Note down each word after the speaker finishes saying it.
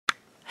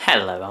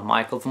Hello, I'm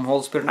Michael from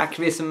Holy Spirit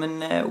Activism,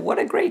 and what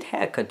a great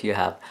haircut you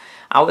have.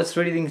 I was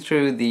reading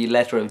through the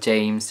letter of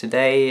James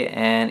today,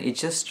 and it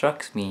just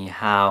struck me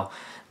how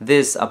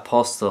this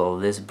apostle,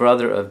 this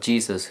brother of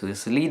Jesus who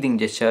is leading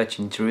the church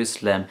in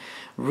Jerusalem,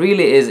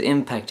 really is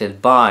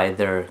impacted by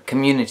their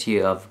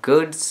community of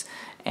goods.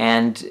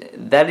 And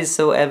that is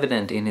so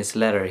evident in his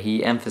letter.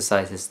 He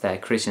emphasizes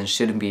that Christians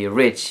shouldn't be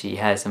rich. He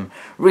has some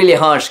really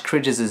harsh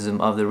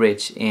criticism of the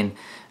rich in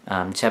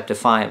chapter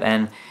 5.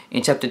 And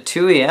in chapter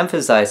 2 he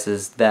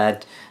emphasizes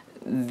that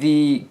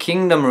the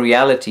kingdom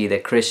reality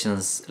that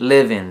Christians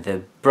live in,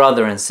 the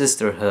brother and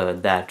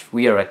sisterhood that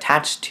we are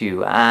attached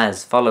to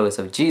as followers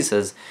of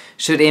Jesus,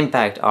 should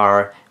impact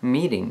our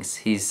meetings.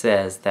 He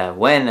says that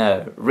when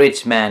a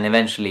rich man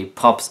eventually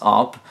pops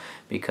up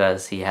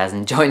because he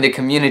hasn't joined the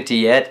community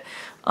yet,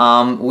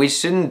 we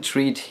shouldn't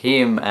treat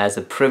him as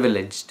a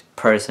privileged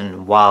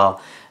person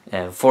while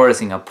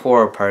forcing a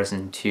poor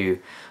person to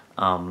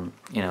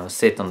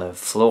sit on the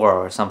floor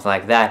or something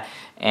like that.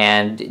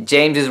 And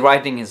James is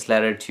writing his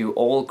letter to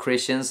all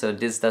Christians, so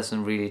this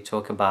doesn't really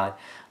talk about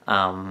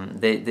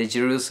the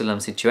Jerusalem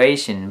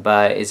situation,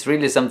 but it's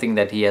really something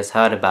that he has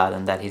heard about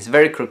and that he's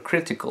very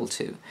critical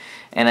to.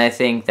 And I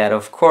think that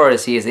of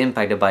course he is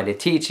impacted by the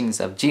teachings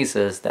of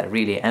Jesus that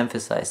really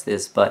emphasize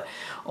this, but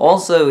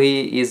also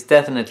he is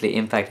definitely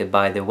impacted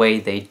by the way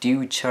they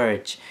do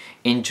church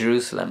in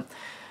Jerusalem.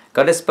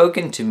 God has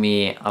spoken to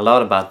me a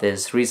lot about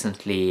this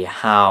recently,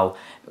 how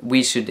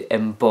we should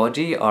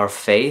embody our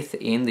faith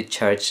in the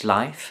church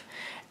life.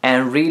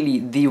 And really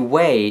the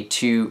way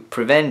to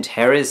prevent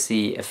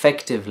heresy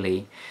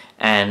effectively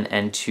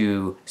and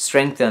to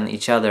strengthen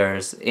each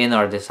other's in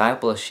our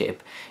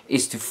discipleship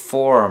is to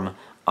form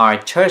our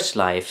church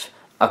life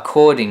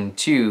according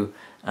to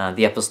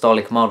the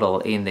apostolic model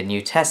in the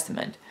New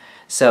Testament.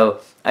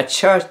 So a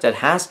church that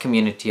has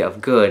community of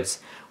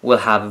goods will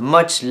have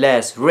much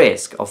less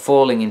risk of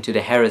falling into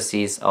the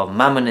heresies of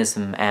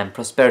mammonism and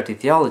prosperity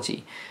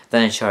theology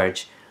than a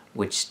church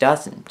which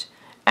doesn't.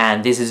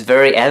 And this is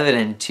very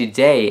evident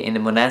today in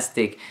the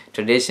monastic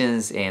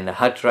traditions, in the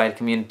Hutterite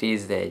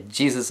communities, the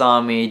Jesus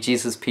Army,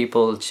 Jesus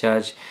People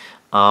Church.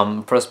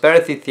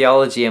 Prosperity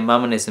theology and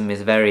mammonism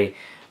is very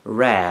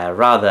rare.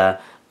 Rather,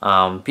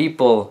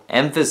 people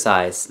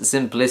emphasize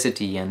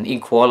simplicity and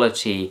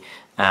equality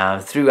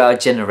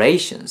throughout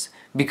generations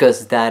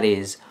because that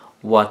is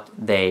what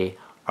they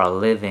are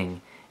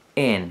living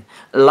in.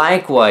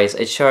 Likewise,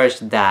 a church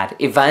that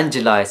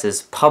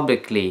evangelizes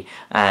publicly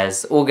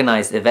as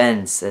organized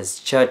events, as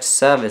church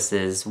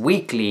services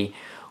weekly,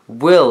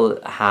 will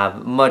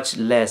have much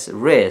less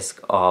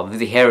risk of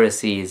the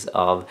heresies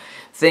of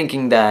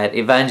thinking that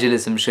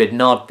evangelism should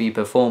not be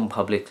performed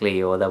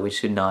publicly or that we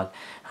should not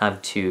have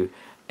to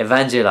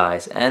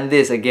evangelize. And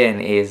this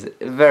again is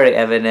very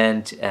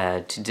evident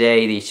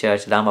today. The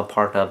church that I'm a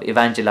part of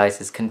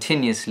evangelizes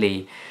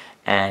continuously,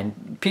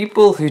 and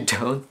people who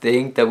don't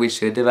think that we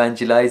should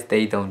evangelize,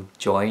 they don't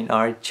join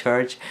our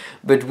church.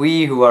 But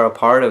we who are a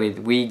part of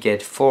it, we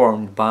get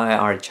formed by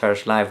our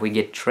church life. We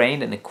get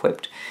trained and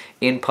equipped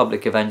in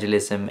public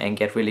evangelism and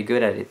get really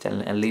good at it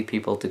and lead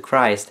people to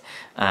Christ.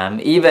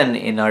 Even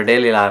in our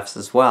daily lives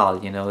as well,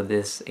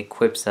 this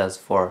equips us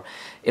for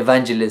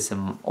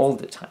evangelism all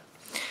the time.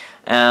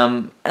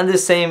 And the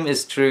same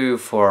is true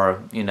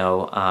for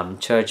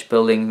church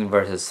building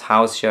versus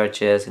house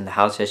churches. In the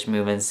house church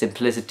movement,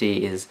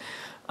 simplicity is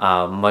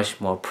much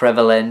more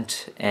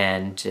prevalent,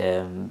 and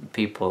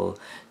people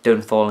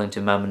don't fall into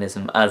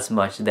mammonism as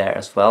much there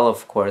as well.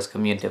 Of course,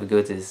 community of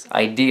goods is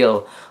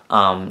ideal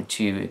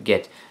to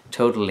get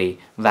totally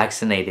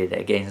vaccinated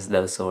against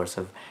those sorts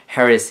of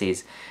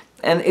heresies.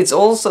 And it's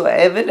also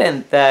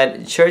evident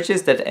that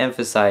churches that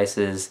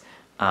emphasizes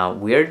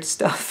weird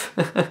stuff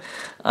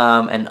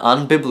and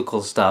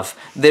unbiblical stuff,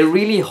 they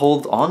really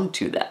hold on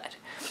to that.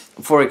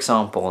 For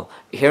example,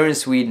 here in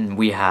Sweden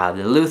we have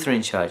the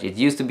Lutheran Church. It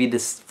used to be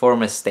this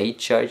former state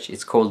church.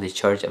 It's called the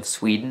Church of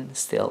Sweden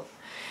still.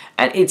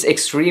 And it's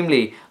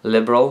extremely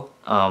liberal.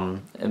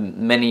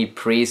 Many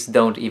priests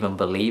don't even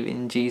believe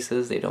in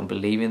Jesus. They don't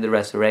believe in the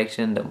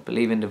resurrection, don't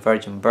believe in the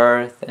virgin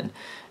birth and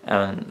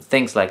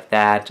things like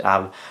that.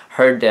 I've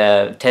heard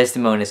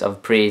testimonies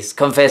of priests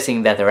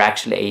confessing that they're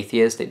actually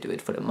atheists. They do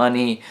it for the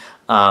money.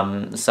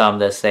 Some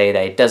that say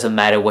that it doesn't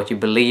matter what you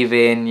believe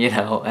in,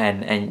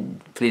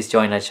 and please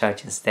join our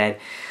church instead.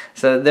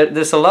 So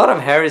there's a lot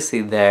of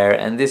heresy there,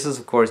 and this is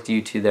of course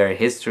due to their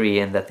history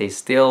and that they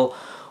still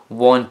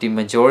want the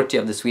majority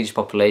of the Swedish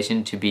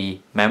population to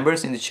be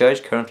members in the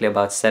church. Currently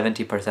about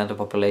 70% of the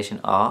population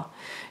are,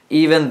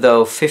 even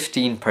though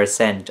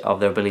 15% of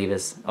their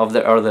believers, of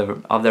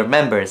their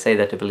members, say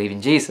that they believe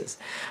in Jesus.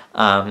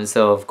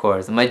 So of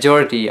course the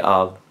majority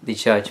of the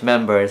church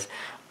members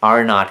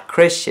are not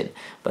Christian,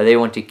 but they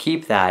want to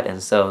keep that,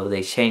 and so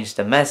they change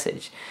the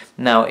message.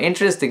 Now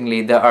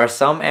interestingly, there are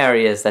some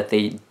areas that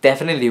they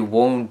definitely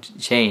won't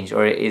change,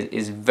 or it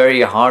is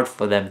very hard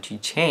for them to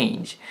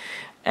change.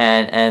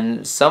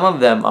 And some of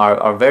them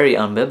are very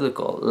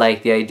unbiblical,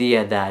 like the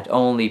idea that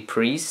only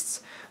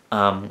priests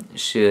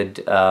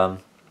should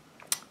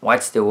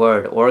what's the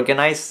word,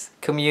 organized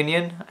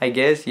communion, I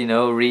guess, you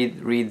know,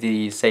 read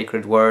the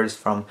sacred words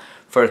from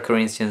 1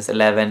 Corinthians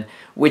 11,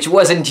 which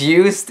wasn't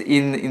used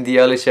in the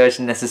early church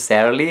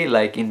necessarily,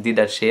 like in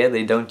Didache,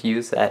 they don't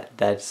use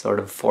that sort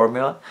of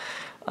formula.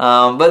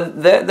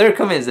 But they're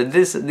convinced that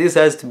this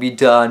has to be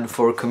done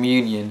for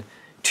communion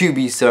to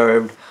be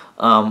served.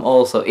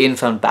 Also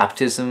infant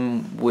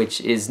baptism, which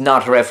is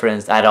not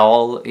referenced at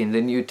all in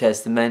the New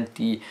Testament.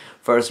 The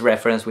first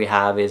reference we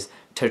have is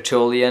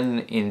Tertullian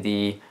in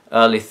the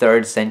early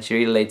 3rd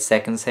century, late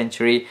 2nd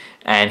century,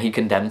 and he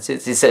condemns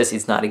it. He says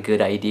it's not a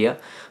good idea.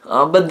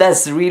 But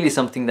that's really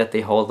something that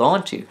they hold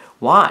on to.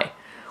 Why?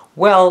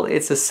 Well,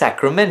 it's a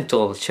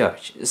sacramental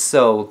church,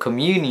 so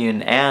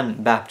communion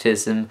and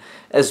baptism,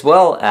 as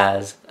well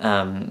as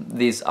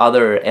these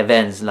other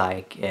events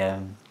like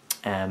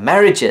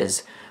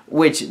marriages,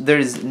 which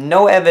there's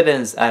no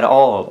evidence at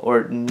all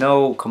or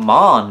no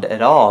command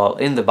at all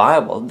in the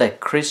Bible that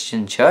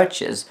Christian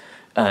churches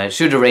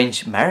should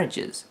arrange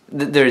marriages.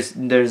 There's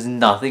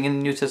nothing in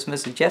the New Testament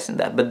suggesting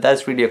that, but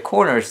that's really a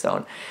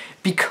cornerstone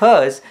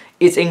because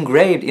it's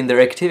engraved in their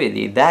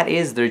activity. That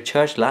is their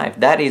church life.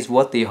 That is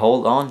what they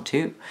hold on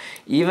to.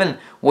 Even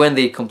when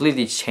they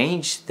completely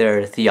change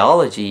their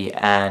theology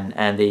and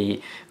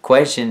they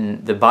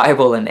question the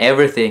Bible and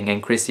everything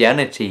and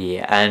Christianity,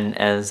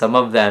 and some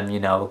of them, you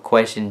know,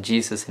 question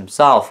Jesus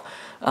himself,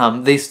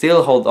 they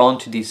still hold on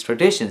to these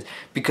traditions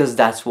because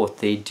that's what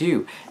they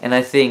do. And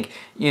I think,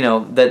 you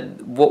know,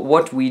 that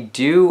what we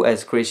do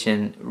as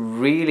Christian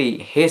really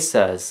hits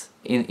us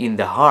in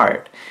the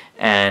heart,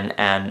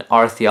 and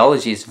our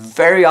theology is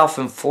very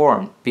often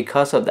formed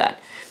because of that.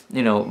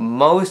 You know,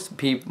 most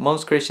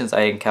Christians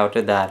I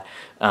encounter that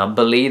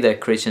believe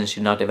that Christians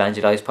should not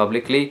evangelize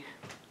publicly,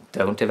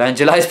 don't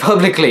evangelize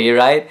publicly,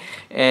 right?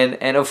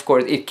 And of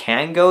course it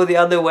can go the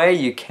other way.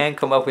 You can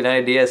come up with an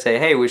idea, say,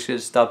 hey, we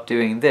should stop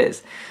doing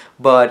this.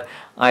 But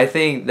I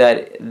think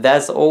that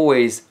that's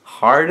always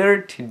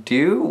harder to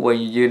do when,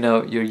 you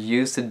know, you're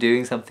used to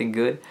doing something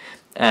good,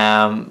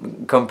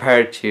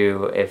 compared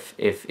to if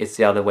it's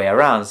the other way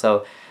around.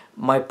 So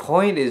my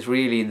point is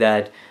really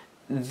that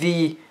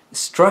the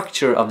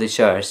structure of the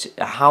church,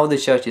 how the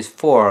church is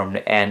formed,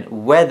 and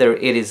whether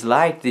it is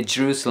like the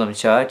Jerusalem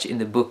church in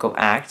the book of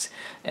Acts,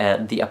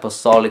 the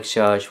apostolic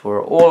church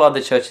where all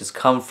other churches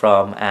come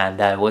from, and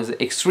that was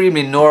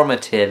extremely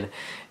normative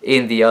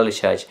in the early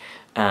church.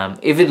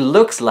 If it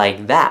looks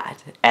like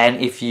that,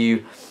 and if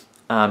you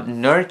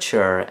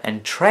nurture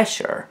and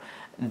treasure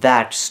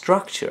that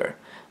structure,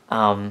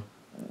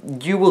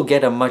 you will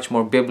get a much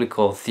more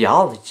biblical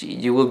theology.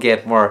 You will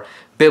get more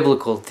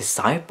biblical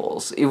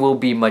disciples. It will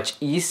be much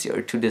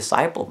easier to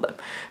disciple them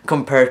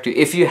compared to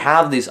if you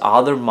have this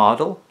other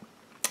model.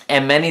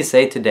 And many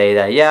say today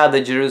that, yeah,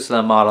 the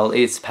Jerusalem model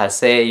is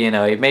passé, you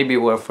know, it maybe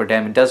work for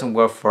them, it doesn't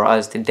work for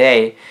us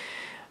today.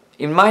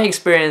 In my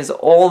experience,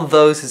 all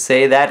those who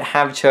say that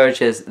have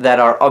churches that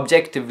are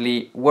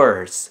objectively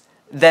worse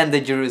than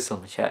the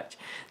Jerusalem church.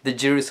 The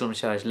Jerusalem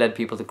church led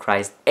people to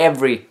Christ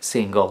every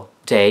single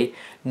day.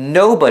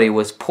 Nobody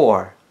was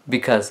poor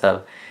because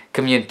of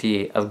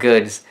community of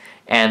goods,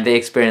 and they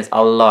experienced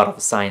a lot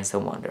of signs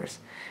and wonders.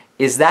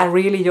 Is that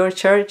really your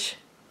church?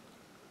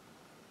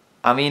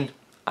 I mean,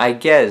 I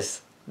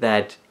guess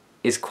that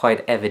is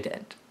quite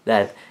evident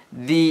that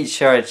the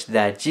church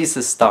that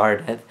Jesus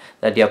started,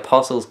 that the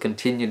apostles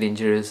continued in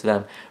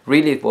Jerusalem,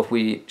 really what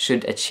we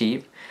should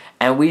achieve,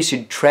 and we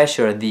should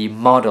treasure the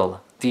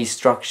model, the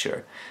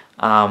structure,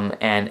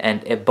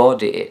 and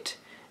embody it,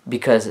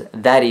 because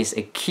that is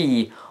a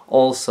key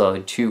also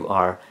to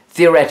our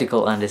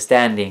theoretical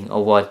understanding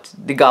of what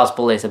the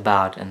gospel is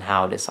about and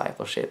how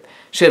discipleship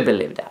should be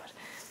lived out.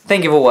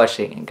 Thank you for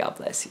watching, and God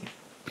bless you.